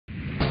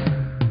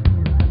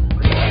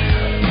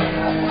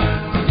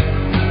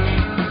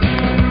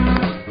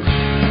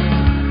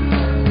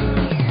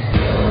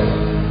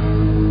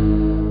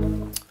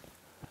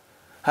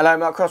Hello,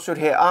 Mark Crossfield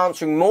here,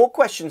 answering more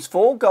questions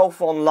for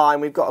Golf Online.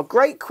 We've got a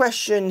great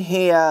question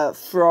here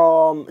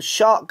from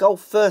Shark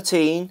Golf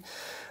 13.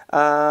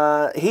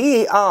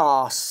 He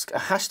asked,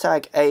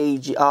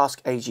 #AskAGG,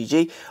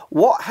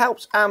 what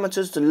helps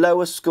amateurs to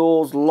lower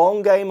scores,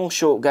 long game or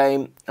short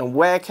game, and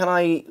where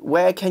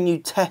can you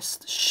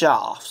test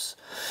shafts?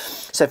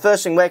 So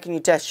first thing, where can you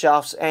test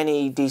shafts?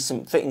 Any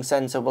decent fitting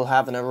centre will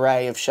have an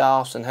array of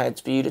shafts and heads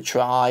for you to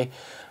try.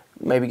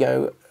 Maybe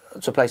go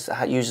to a place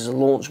that uses a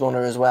launch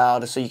monitor as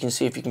well, so you can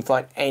see if you can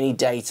find any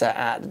data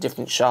at the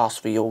different shafts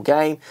for your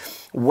game.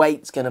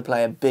 Weight's going to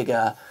play a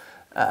bigger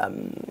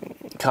you'll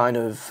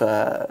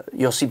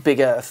see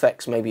bigger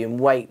effects maybe in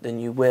weight than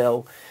you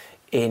will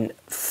in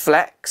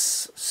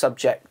flex,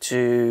 subject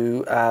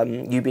to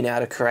you being able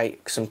to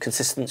create some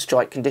consistent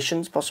strike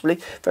conditions possibly.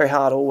 Very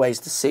hard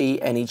always to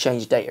see any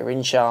change data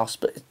in shafts,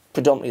 but it's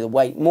predominantly the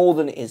weight more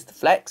than it is the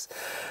flex,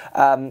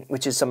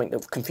 which is something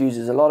that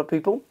confuses a lot of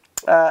people.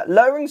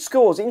 Lowering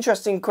scores,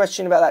 interesting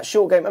question about that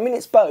short game. I mean,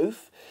 it's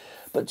both,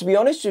 but to be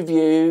honest with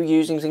you,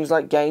 using things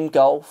like Game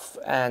Golf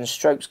and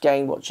strokes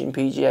gained, watching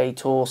PGA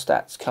Tour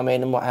stats come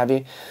in and what have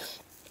you,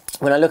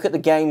 when I look at the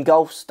Game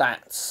Golf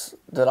stats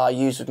that I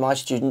use with my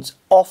students,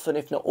 often,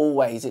 if not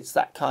always, it's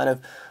that kind of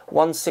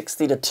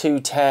 160 to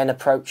 210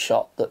 approach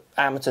shot that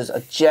amateurs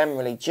are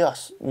generally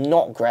just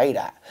not great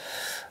at.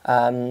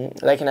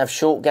 They can have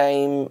short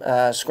game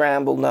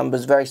scramble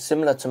numbers very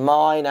similar to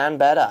mine and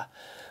better.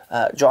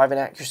 Driving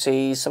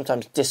accuracies,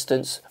 sometimes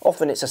distance.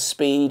 Often it's a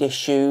speed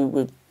issue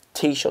with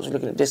tee shots,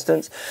 looking at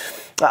distance.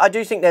 I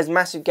do think there's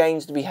massive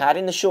gains to be had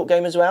in the short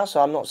game as well,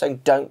 so I'm not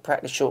saying don't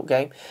practice short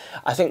game.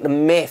 I think the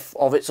myth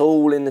of it's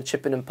all in the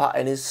chipping and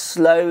putting is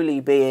slowly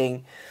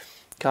being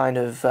kind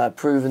of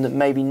proven that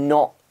maybe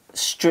not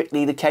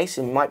strictly the case.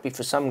 It might be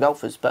for some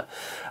golfers, but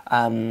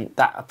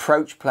that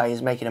approach play is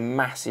making a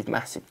massive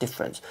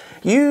difference.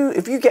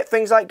 If you get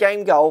things like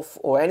Game Golf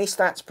or any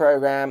stats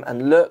program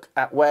and look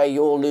at where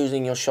you're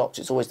losing your shots,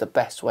 it's always the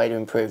best way to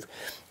improve,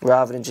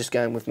 rather than just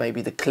going with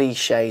maybe the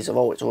cliches of,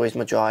 oh, it's always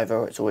my driver,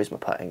 or it's always my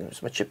putting, or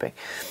it's my chipping.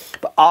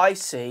 But I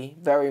see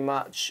very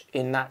much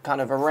in that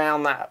kind of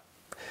around that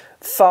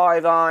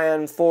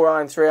 5-iron,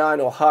 4-iron,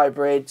 3-iron, or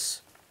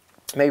hybrids,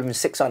 maybe even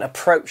 6-iron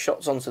approach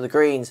shots onto the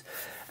greens.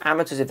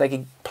 Amateurs, if they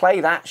could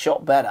play that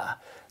shot better,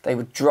 they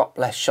would drop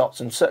less shots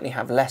and certainly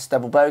have less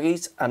double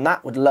bogeys, and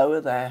that would lower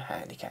their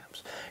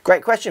handicaps.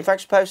 Great question.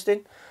 Thanks for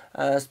posting.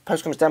 Post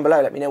comments down below.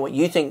 Let me know what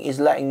you think is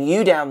letting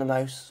you down the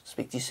most.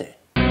 Speak to you soon.